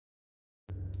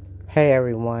Hey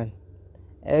everyone.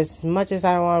 As much as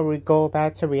I want to go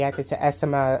back to reacting to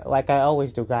SML like I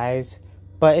always do, guys,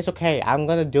 but it's okay. I'm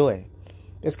gonna do it.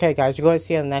 It's okay, guys. You're gonna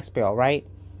see it in the next video, right?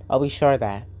 I'll be sure of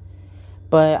that.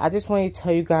 But I just want to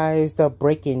tell you guys the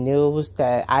breaking news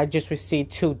that I just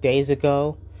received 2 days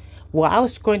ago. While I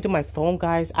was scrolling through my phone,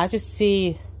 guys, I just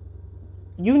see,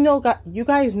 you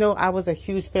guys know I was a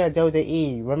huge fan of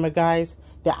WWE. Remember, guys,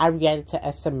 that I reacted to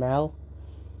SML?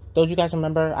 Don't you guys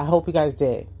remember? I hope you guys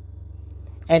did.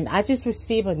 And I just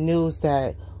received a news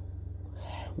that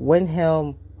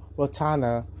Wilhelm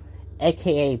Rotana,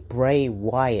 aka Bray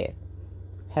Wyatt,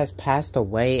 has passed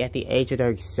away at the age of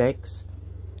 36.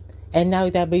 And now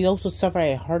that he also suffered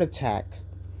a heart attack.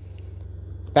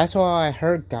 That's all I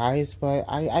heard, guys, but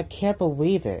I can't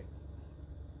believe it.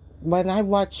 When I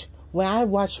watch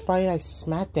Friday Night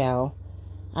SmackDown,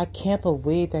 I can't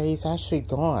believe that he's actually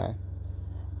gone.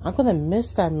 I'm gonna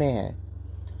miss that man.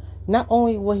 Not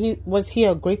only was he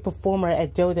a great performer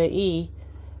at WWE,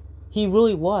 he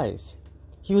really was.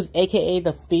 He was aka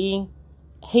the Fiend.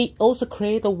 He also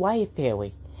created the Wyatt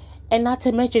family. And not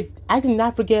to mention, I did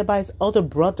not forget about his older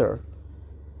brother,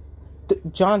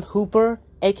 John Hooper,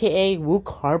 aka Luke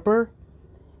Harper.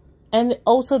 And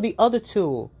also the other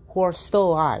two who are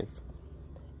still alive.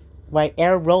 Like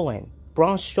Erick Rowan,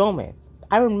 Braun Strowman.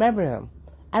 I remember him.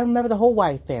 I remember the whole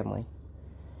Wyatt family.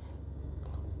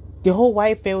 The whole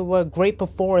Wyatt family were great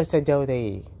performers at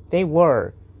WWE. They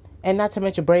were. And not to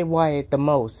mention Bray Wyatt the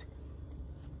most.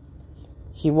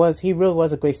 He really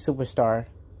was a great superstar.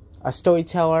 A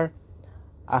storyteller,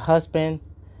 a husband,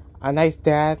 a nice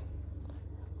dad.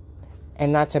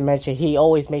 And not to mention, he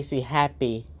always makes me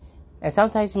happy. And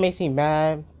sometimes he makes me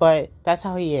mad, but that's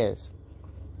how he is.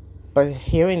 But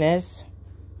hearing this,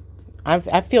 I'm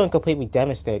feeling completely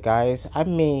devastated, guys. I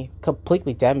mean,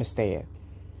 completely devastated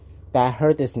that I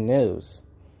heard this news.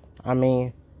 I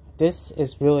mean, this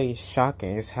is really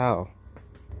shocking as hell.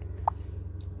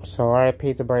 So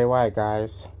RIP to Bray Wyatt,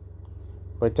 guys.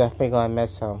 We're definitely gonna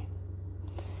miss him.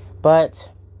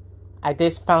 But I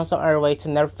did found some other way to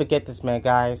never forget this man,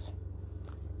 guys.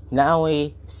 Not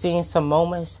only seeing some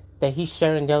moments that he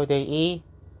shared in WWE,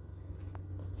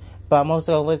 but I'm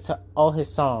also gonna listen to all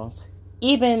his songs.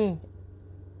 Even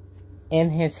in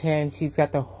his hands, he's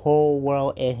got the whole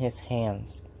world in his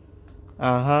hands.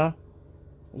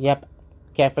 Yep.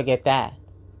 Can't forget that.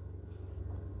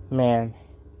 Man.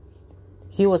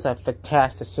 He was a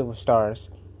fantastic superstar.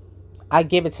 I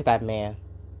give it to that man.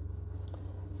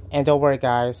 And don't worry,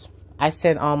 guys. I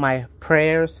send all my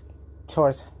prayers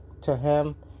to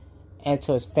him and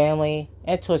to his family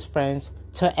and to his friends,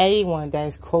 to anyone that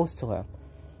is close to him.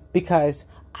 Because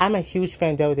I'm a huge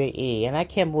fan of WWE, and I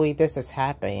can't believe this is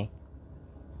happening.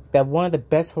 That one of the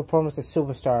best performers of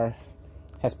superstar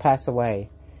has passed away.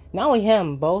 Not only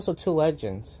him, but also two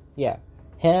legends. Yeah,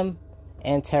 him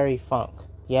and Terry Funk.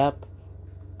 Yep.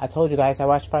 I told you guys I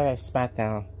watched Friday Night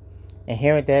SmackDown. And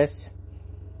hearing this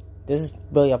is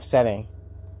really upsetting.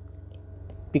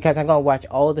 Because I'm going to watch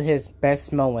all of his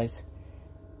best moments.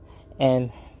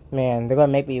 And, man, they're going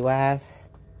to make me laugh.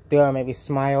 They're going to make me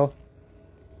smile.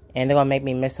 And they're going to make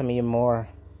me miss him even more.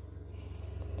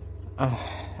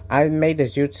 I made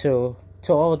this YouTube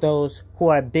to all those who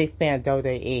are a big fan of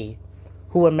WWE,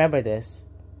 who remember this.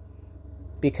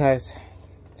 Because,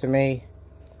 to me,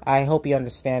 I hope you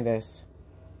understand this.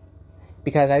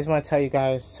 Because I just want to tell you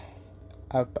guys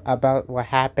about what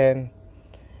happened.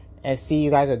 And see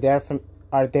you guys are there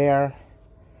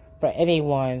for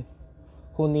anyone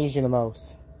who needs you the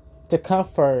most. To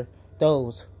comfort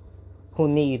those who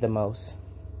need you the most.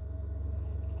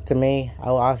 To me, I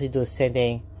will honestly do the same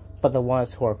thing for the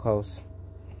ones who are close.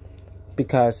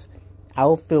 Because I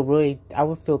would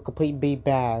feel completely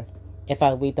bad if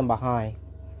I leave them behind.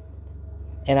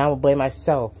 And I would blame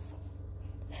myself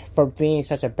for being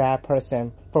such a bad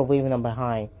person for leaving them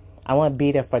behind. I want to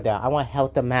be there for them. I want to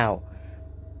help them out.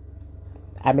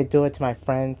 I've been doing it to my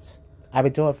friends. I've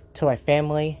been doing it to my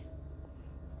family.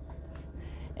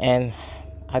 And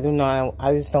I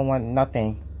just don't want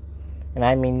nothing. And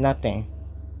I mean nothing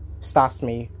stops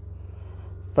me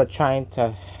for trying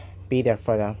to be there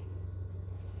for them.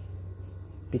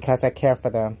 Because I care for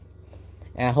them.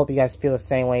 And I hope you guys feel the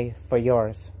same way for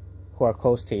yours who are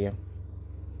close to you.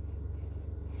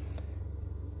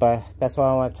 But that's what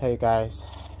I want to tell you guys.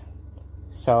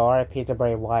 So RIP to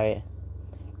Bray Wyatt.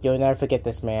 You'll never forget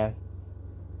this man.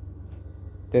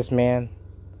 This man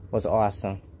was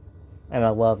awesome. And I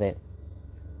love it.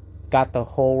 Got the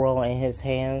whole world in his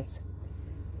hands.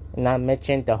 And not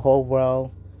mention the whole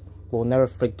world will never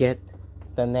forget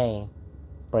the name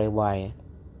Bray Wyatt.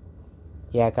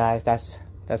 Yeah, guys, that's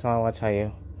all I want to tell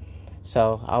you.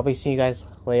 So I'll be seeing you guys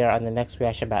later on the next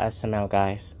reaction about SML,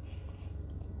 guys.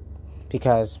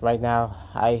 Because right now,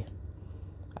 I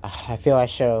feel I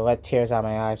should let tears out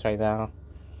my eyes right now.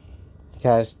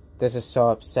 Because this is so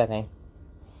upsetting.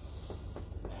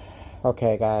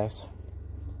 Okay, guys.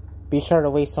 Be sure to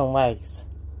leave some likes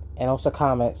and also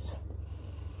comments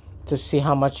to see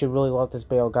how much you really love this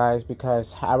video, guys,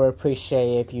 because I would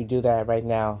appreciate if you do that right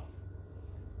now.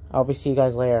 I'll be seeing you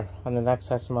guys later on the next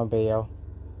SML video.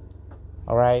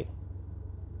 Alright?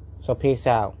 So peace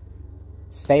out.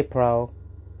 Stay pro.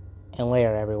 And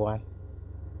later, everyone.